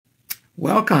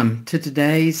Welcome to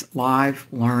today's live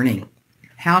learning,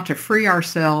 how to free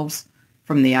ourselves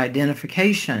from the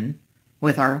identification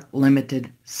with our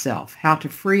limited self, how to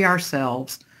free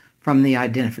ourselves from the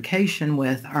identification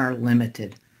with our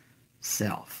limited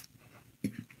self.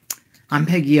 I'm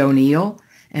Peggy O'Neal,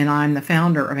 and I'm the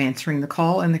founder of Answering the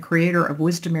Call and the creator of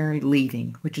Wisdomary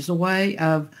Leading, which is a way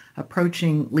of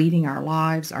approaching leading our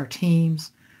lives, our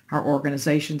teams, our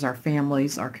organizations, our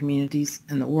families, our communities,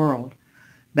 and the world,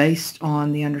 based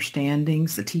on the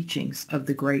understandings, the teachings of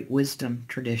the great wisdom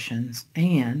traditions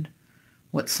and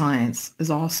what science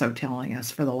is also telling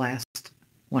us for the last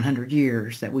 100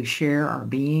 years, that we share our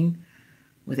being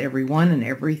with everyone and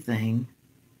everything,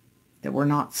 that we're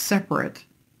not separate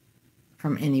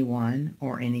from anyone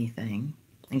or anything,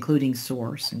 including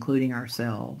source, including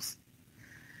ourselves,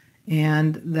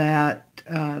 and that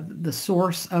the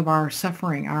source of our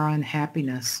suffering, our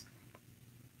unhappiness,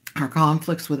 our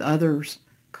conflicts with others,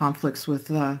 conflicts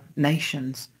with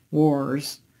nations,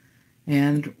 wars,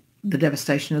 and the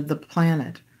devastation of the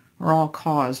planet are all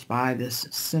caused by this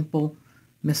simple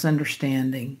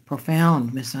misunderstanding,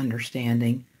 profound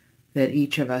misunderstanding that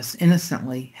each of us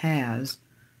innocently has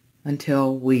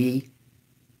until we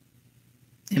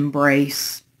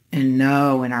embrace and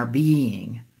know in our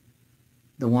being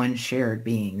the one shared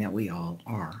being that we all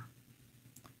are.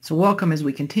 So welcome as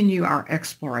we continue our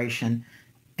exploration,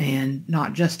 and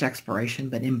not just exploration,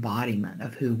 but embodiment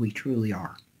of who we truly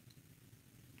are.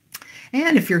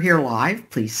 And if you're here live,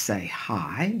 please say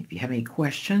hi. If you have any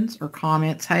questions or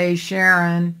comments, hey,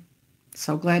 Sharon,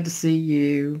 so glad to see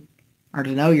you, or to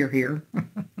know you're here.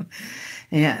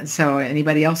 And so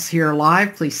anybody else here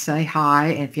live, please say hi.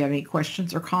 And if you have any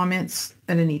questions or comments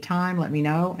at any time, let me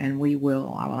know, and I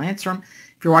will answer them.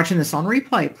 If you're watching this on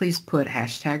replay, please put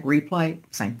 #replay.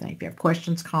 Same thing. If you have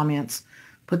questions, comments,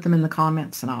 put them in the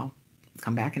comments and I'll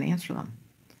come back and answer them.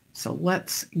 So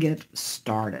let's get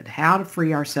started. How to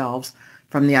free ourselves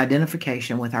from the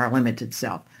identification with our limited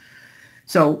self.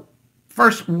 So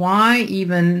first, why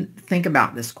even think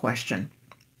about this question?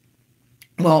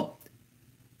 Well,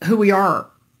 who we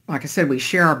are, like I said, we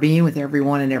share our being with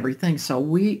everyone and everything. So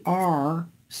we are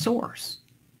source,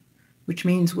 which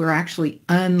means we're actually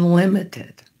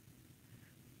unlimited.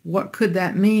 What could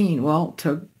that mean? Well,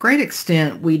 to a great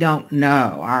extent, we don't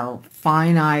know. Our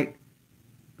finite,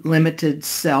 limited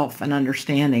self and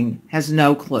understanding has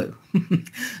no clue.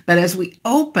 But as we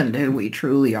open to who we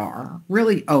truly are,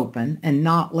 really open and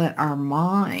not let our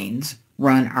minds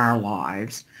run our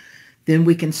lives, then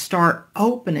we can start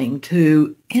opening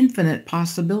to infinite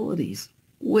possibilities,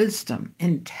 wisdom,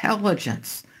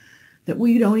 intelligence that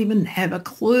we don't even have a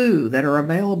clue that are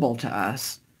available to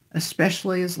us,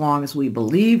 especially as long as we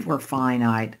believe we're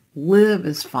finite, live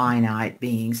as finite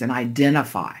beings, and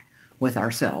identify with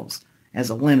ourselves as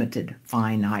a limited,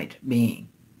 finite being.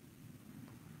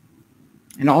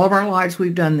 In all of our lives,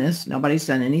 we've done this. Nobody's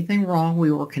done anything wrong.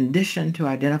 We were conditioned to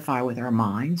identify with our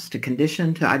minds, to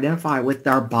condition to identify with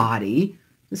our body.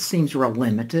 This seems real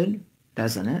limited,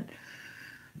 doesn't it?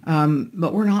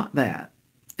 But we're not that.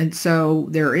 And so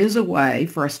there is a way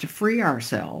for us to free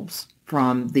ourselves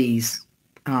from these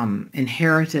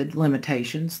inherited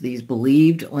limitations, these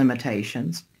believed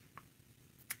limitations,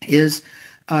 is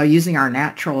using our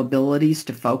natural abilities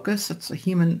to focus. It's a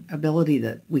human ability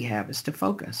that we have, is to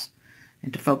focus,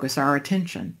 and to focus our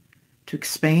attention, to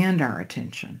expand our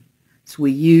attention. So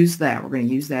we use that. We're going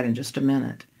to use that in just a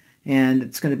minute. And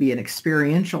it's going to be an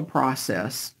experiential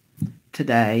process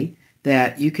today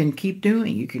that you can keep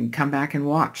doing. You can come back and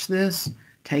watch this,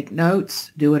 take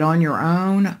notes, do it on your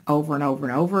own over and over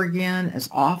and over again as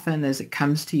often as it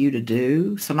comes to you to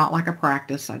do. So not like a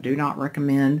practice. I do not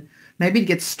recommend maybe to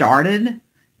get started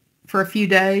for a few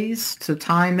days, to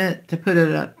time it, to put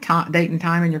a date and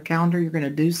time in your calendar. You're going to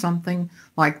do something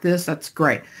like this. That's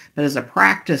great. But as a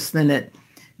practice, then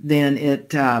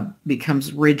it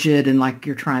becomes rigid and like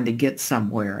you're trying to get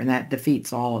somewhere, and that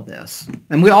defeats all of this.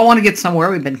 And we all want to get somewhere.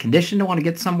 We've been conditioned to want to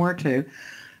get somewhere too.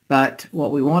 But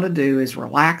what we want to do is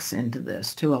relax into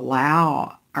this, to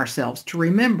allow ourselves to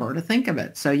remember, to think of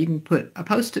it. So you can put a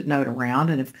Post-it note around,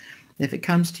 and if it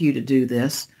comes to you to do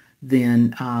this,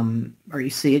 then, or you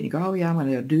see it and you go, oh yeah, I'm going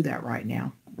to do that right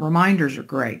now. Reminders are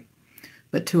great,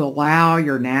 but to allow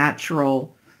your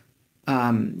natural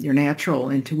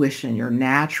intuition, your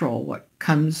natural, what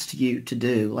comes to you to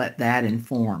do, let that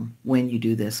inform when you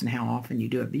do this and how often you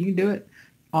do it. But you can do it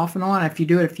off and on. If you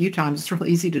do it a few times, it's really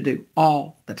easy to do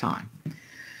all the time.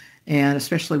 And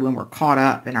especially when we're caught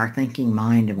up in our thinking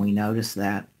mind and we notice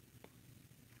that.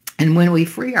 And when we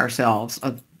free ourselves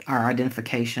of our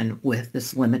identification with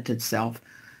this limited self,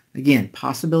 again,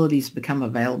 possibilities become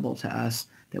available to us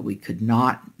that we could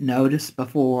not notice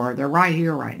before. They're right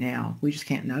here, right now. We just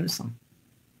can't notice them.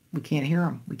 We can't hear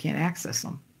them. We can't access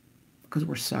them because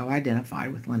we're so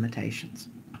identified with limitations.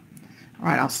 All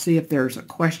right, I'll see if there's a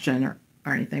question or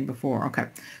anything before. Okay,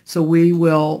 so we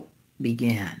will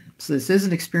begin. So this is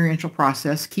an experiential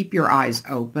process. Keep your eyes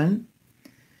open.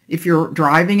 If you're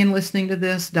driving and listening to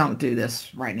this, don't do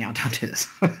this right now. Don't do this.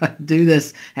 Do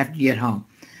this after you get home.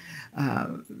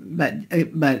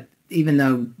 But even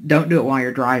though don't do it while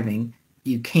you're driving,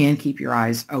 you can keep your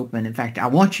eyes open. In fact, I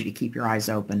want you to keep your eyes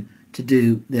open to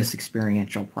do this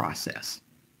experiential process.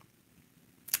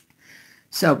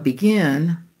 So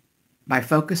begin by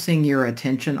focusing your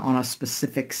attention on a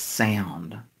specific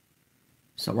sound.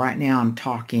 So right now I'm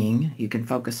talking. You can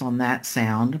focus on that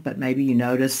sound, but maybe you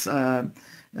notice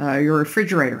your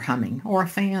refrigerator humming or a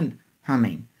fan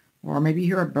humming, or maybe you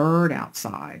hear a bird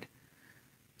outside,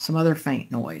 some other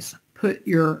faint noise. Put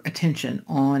your attention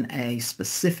on a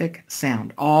specific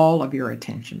sound, all of your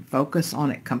attention. Focus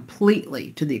on it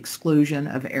completely to the exclusion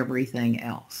of everything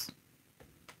else.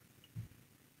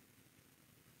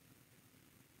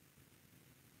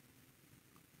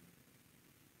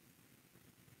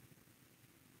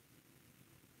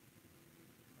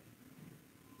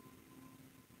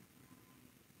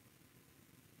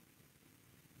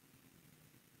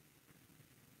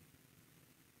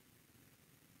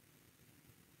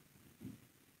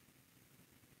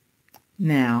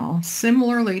 Now,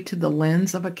 similarly to the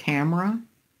lens of a camera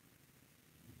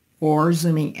or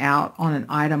zooming out on an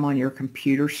item on your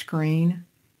computer screen,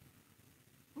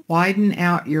 widen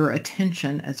out your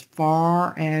attention as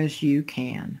far as you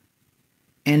can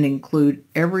and include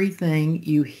everything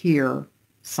you hear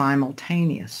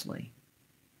simultaneously.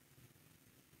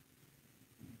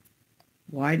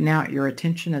 Widen out your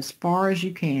attention as far as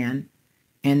you can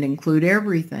and include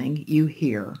everything you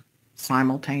hear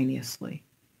simultaneously.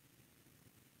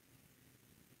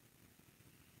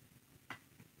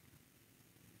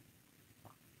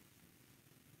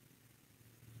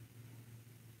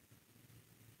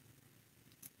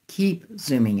 Keep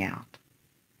zooming out.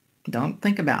 Don't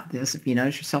think about this. If you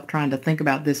notice yourself trying to think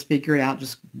about this, figure it out,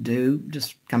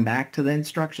 just come back to the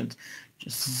instructions.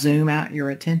 Just zoom out your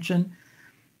attention,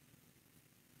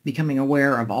 becoming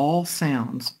aware of all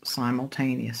sounds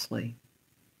simultaneously.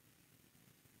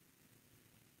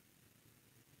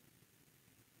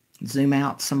 Zoom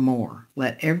out some more.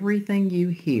 Let everything you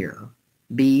hear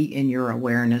be in your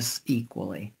awareness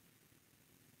equally.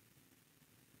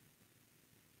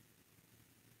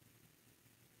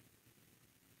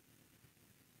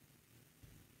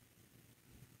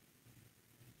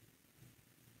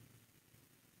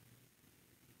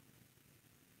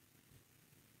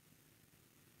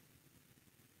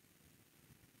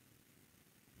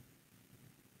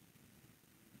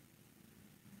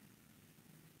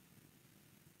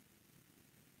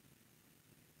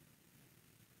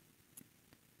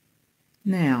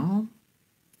 Now,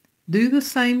 do the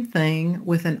same thing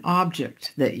with an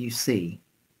object that you see.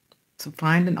 So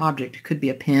find an object. It could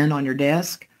be a pen on your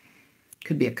desk. It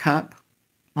could be a cup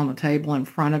on the table in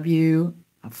front of you,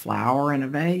 a flower in a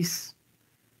vase,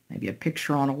 maybe a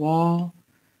picture on a wall.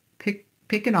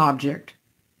 Pick an object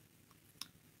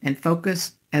and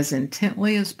focus as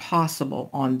intently as possible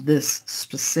on this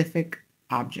specific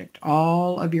object.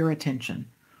 All of your attention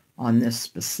on this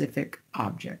specific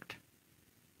object.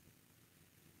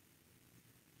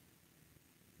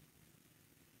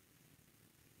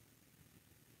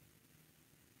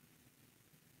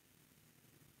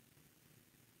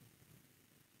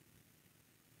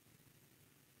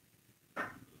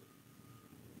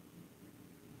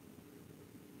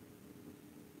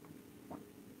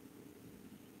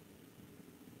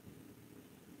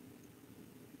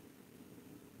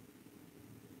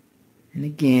 And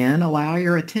again, allow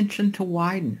your attention to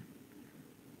widen,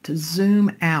 to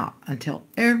zoom out until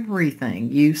everything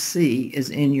you see is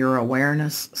in your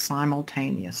awareness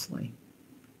simultaneously.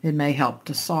 It may help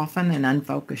to soften and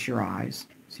unfocus your eyes.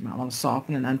 So you might want to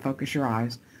soften and unfocus your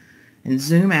eyes and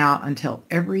zoom out until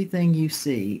everything you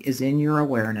see is in your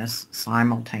awareness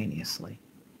simultaneously.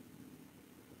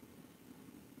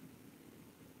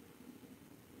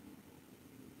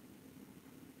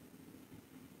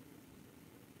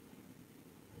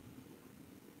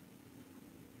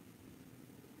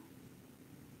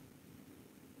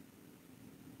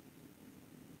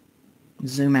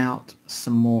 Zoom out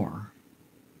some more.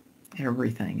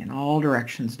 Everything in all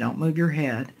directions. Don't move your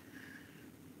head.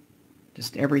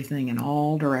 Just everything in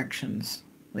all directions.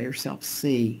 Let yourself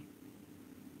see.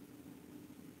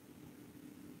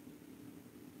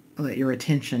 Let your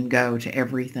attention go to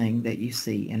everything that you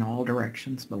see in all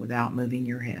directions, but without moving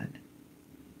your head.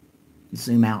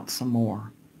 Zoom out some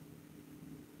more.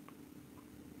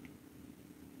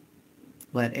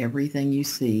 Let everything you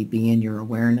see be in your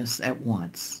awareness at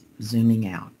once, zooming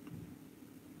out.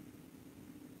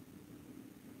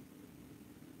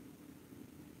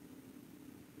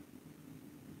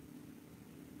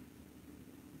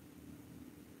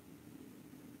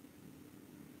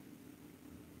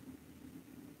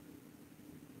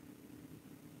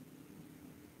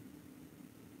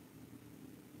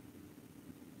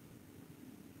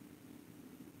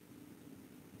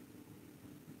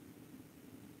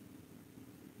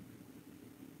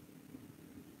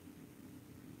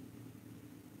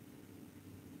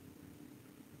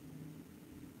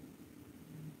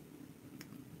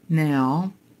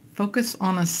 Now, focus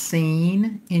on a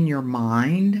scene in your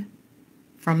mind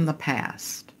from the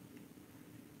past.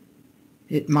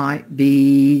 It might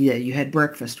be that you had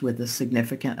breakfast with a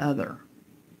significant other,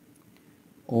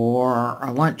 or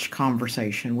a lunch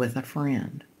conversation with a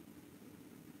friend,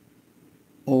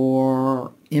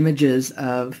 or images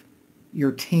of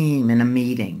your team in a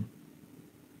meeting,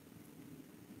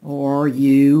 or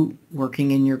you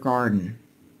working in your garden.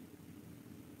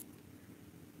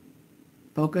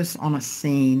 Focus on a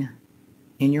scene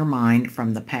in your mind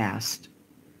from the past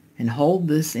and hold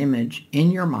this image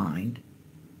in your mind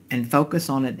and focus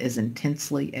on it as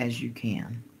intensely as you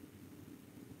can.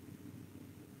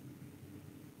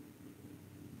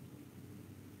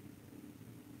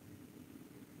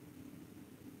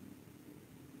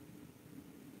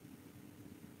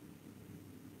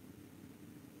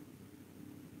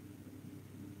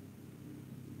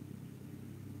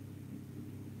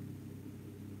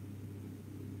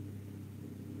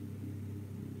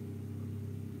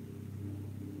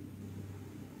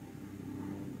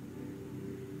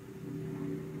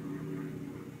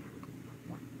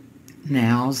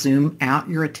 Now zoom out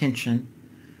your attention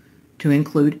to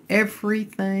include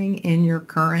everything in your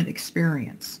current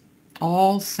experience.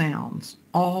 All sounds,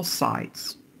 all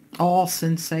sights, all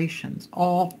sensations,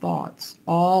 all thoughts,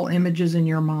 all images in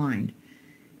your mind,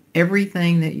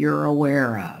 everything that you're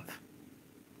aware of.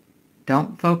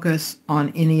 Don't focus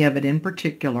on any of it in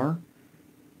particular,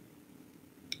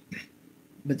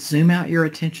 but zoom out your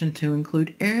attention to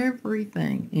include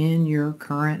everything in your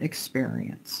current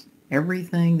experience,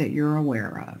 everything that you're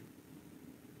aware of.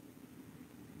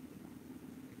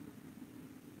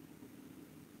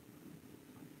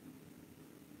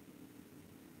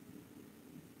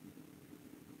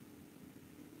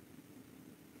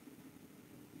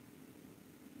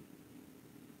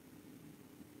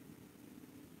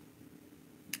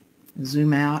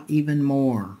 Zoom out even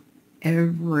more,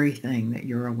 everything that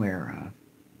you're aware of.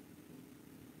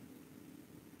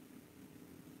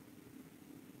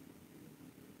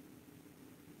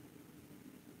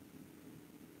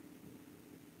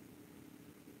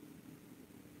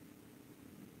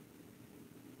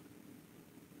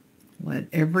 Let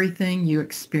everything you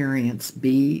experience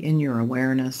be in your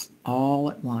awareness all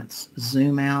at once.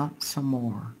 Zoom out some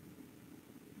more.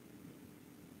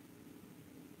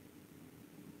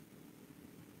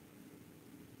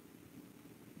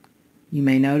 You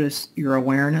may notice your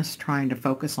awareness trying to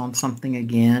focus on something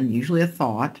again, usually a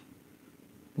thought.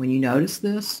 When you notice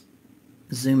this,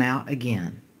 zoom out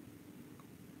again.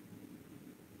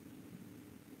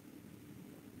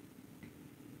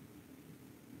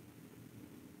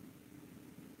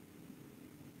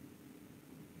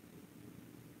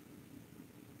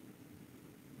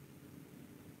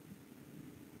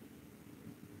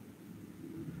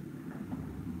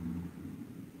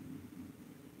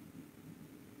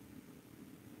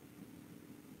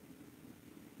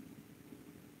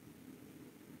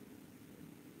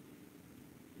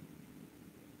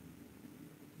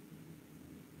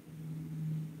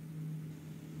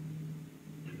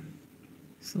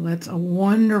 So that's a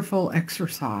wonderful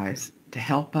exercise to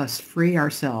help us free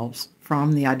ourselves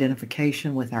from the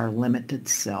identification with our limited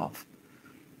self.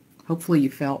 Hopefully you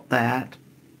felt that.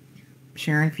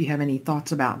 Sharon, if you have any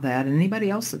thoughts about that, and anybody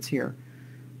else that's here,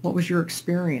 what was your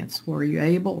experience? Were you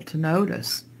able to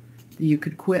notice that you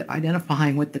could quit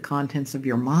identifying with the contents of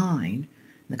your mind,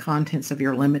 the contents of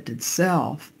your limited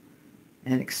self,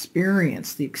 and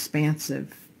experience the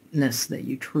expansiveness that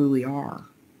you truly are?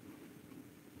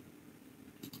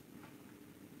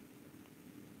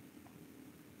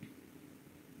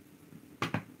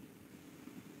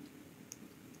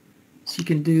 So you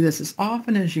can do this as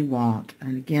often as you want.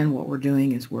 And again, what we're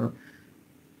doing is we're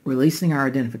releasing our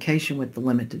identification with the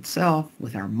limited self,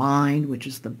 with our mind, which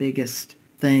is the biggest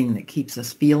thing that keeps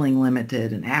us feeling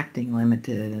limited and acting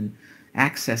limited and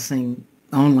accessing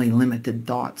only limited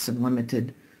thoughts and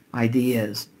limited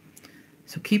ideas.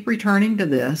 So keep returning to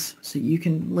this so you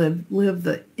can live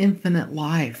the infinite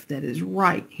life that is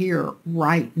right here,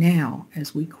 right now,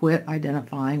 as we quit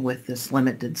identifying with this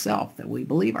limited self that we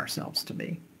believe ourselves to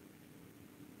be.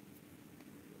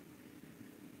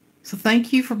 So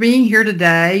thank you for being here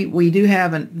today. We do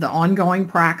have the ongoing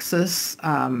praxis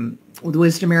with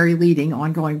Wisdom Mary leading,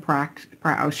 ongoing practice.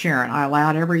 Oh, Sharon, I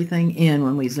allowed everything in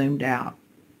when we zoomed out.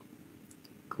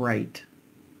 Great.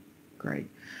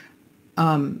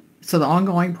 So the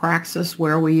ongoing praxis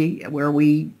where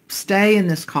we stay in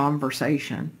this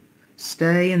conversation,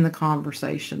 stay in the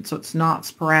conversation. So it's not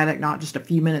sporadic, not just a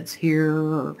few minutes here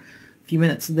or a few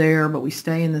minutes there, but we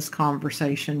stay in this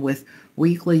conversation with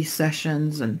weekly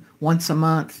sessions and once a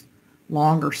month,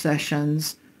 longer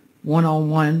sessions,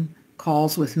 one-on-one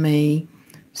calls with me.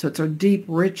 So it's a deep,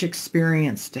 rich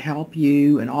experience to help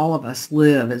you and all of us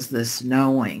live as this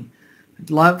knowing. I'd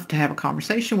love to have a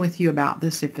conversation with you about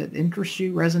this if it interests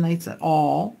you, resonates at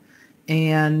all.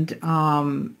 And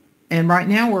right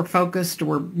now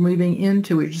we're moving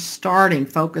into, we're just starting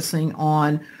focusing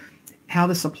on how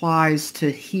this applies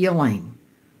to healing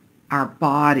our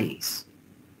bodies,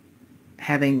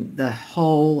 having the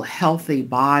whole healthy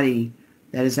body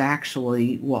that is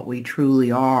actually what we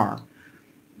truly are.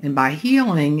 And by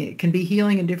healing, it can be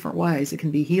healing in different ways. It can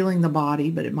be healing the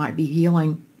body, but it might be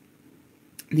healing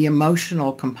the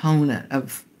emotional component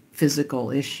of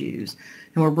physical issues.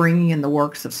 And we're bringing in the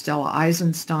works of Stella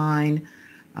Eisenstein,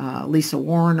 Lisa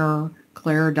Warner,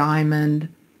 Claire Diamond,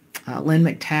 Lynn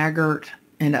McTaggart,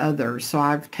 and others. So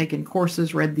I've taken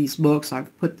courses, read these books.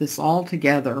 I've put this all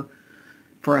together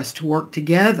for us to work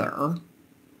together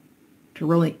to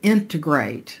really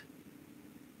integrate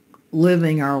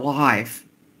living our life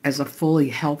as a fully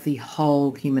healthy,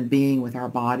 whole human being with our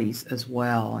bodies as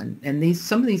well. And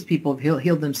some of these people have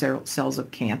healed themselves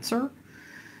of cancer.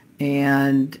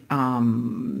 And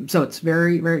so it's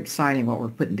very, very exciting what we're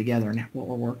putting together and what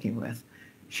we're working with.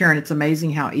 Sharon, it's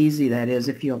amazing how easy that is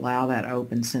if you allow that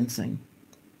open sensing.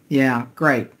 Yeah,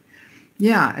 great.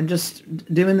 Yeah, and just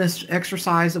doing this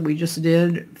exercise that we just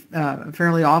did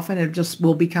fairly often, it just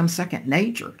will become second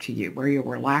nature to you, where you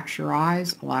relax your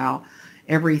eyes, allow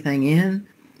everything in,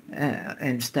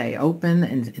 and stay open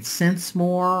and sense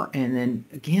more. And then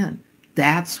again,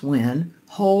 that's when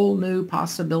whole new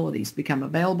possibilities become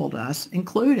available to us,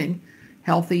 including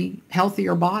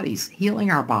healthier bodies,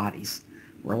 healing our bodies,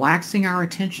 relaxing our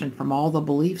attention from all the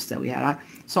beliefs that we had. I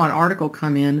saw an article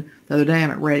come in the other day, I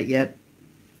haven't read it yet,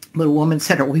 but a woman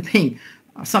said, are we being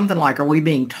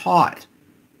taught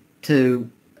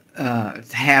to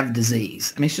have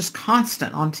disease? I mean, it's just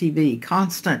constant on TV,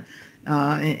 constant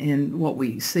in what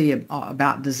we see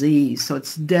about disease. So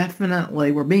it's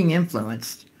definitely, we're being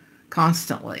influenced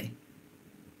constantly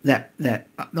about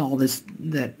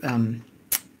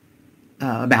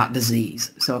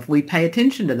disease. So if we pay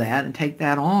attention to that and take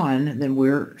that on, then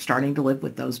we're starting to live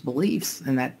with those beliefs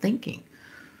and that thinking.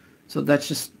 So that's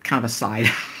just kind of a side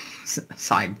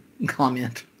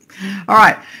comment. All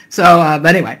right. So,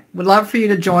 but anyway, would love for you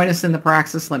to join us in the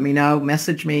praxis. Let me know.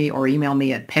 Message me or email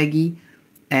me at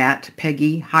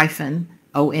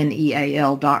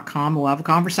Peggy-Oneal.com. We'll have a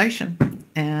conversation.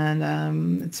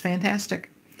 And it's fantastic.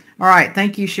 All right.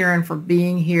 Thank you, Sharon, for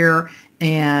being here.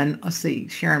 And let's see,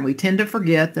 Sharon, we tend to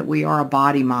forget that we are a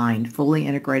body-mind fully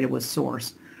integrated with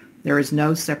Source. There is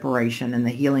no separation and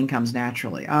the healing comes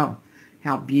naturally. Oh,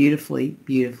 how beautifully,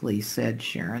 beautifully said,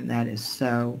 Sharon. That is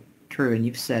so true. And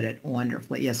you've said it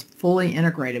wonderfully. Yes, fully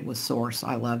integrated with Source.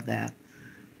 I love that.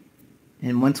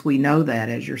 And once we know that,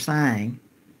 as you're saying,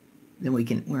 then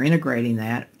we're integrating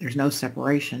that. There's no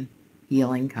separation.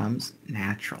 Healing comes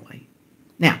naturally.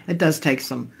 Now, it does take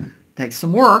some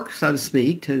work, so to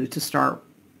speak, to start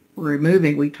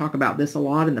removing. We talk about this a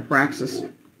lot in the praxis.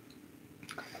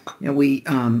 You know, we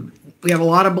have a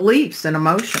lot of beliefs and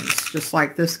emotions, just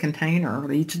like this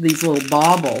container. Each of these little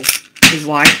baubles is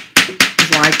like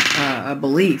a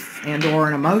belief and or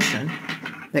an emotion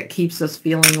that keeps us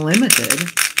feeling limited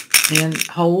and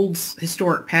holds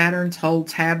historic patterns,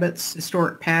 holds habits,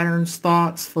 historic patterns,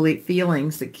 thoughts,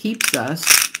 feelings that keeps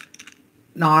us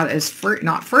not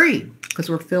free, because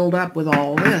we're filled up with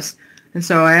all this. And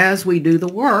so as we do the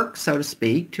work, so to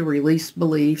speak, to release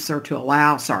beliefs or to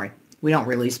allow, we don't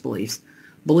release beliefs.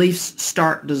 Beliefs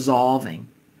start dissolving.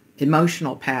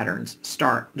 Emotional patterns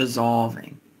start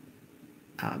dissolving.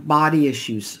 Body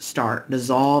issues start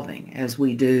dissolving as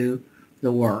we do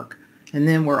the work. And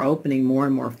then we're opening more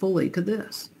and more fully to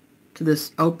this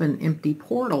open, empty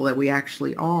portal that we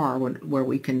actually are, where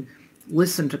we can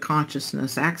listen to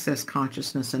consciousness, access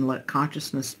consciousness, and let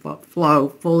consciousness flow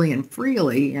fully and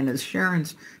freely. And as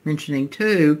Sharon's mentioning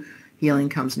too, Healing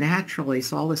comes naturally,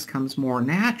 so all this comes more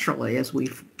naturally as we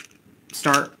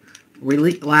start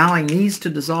really allowing these to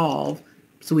dissolve,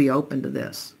 so we open to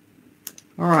this.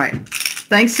 All right.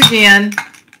 Thanks again.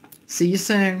 See you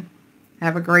soon.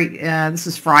 Have a great, this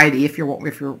is Friday.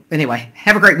 Anyway,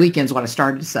 have a great weekend is what I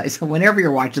started to say. So whenever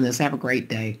you're watching this, have a great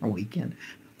day or weekend.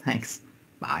 Thanks.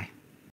 Bye.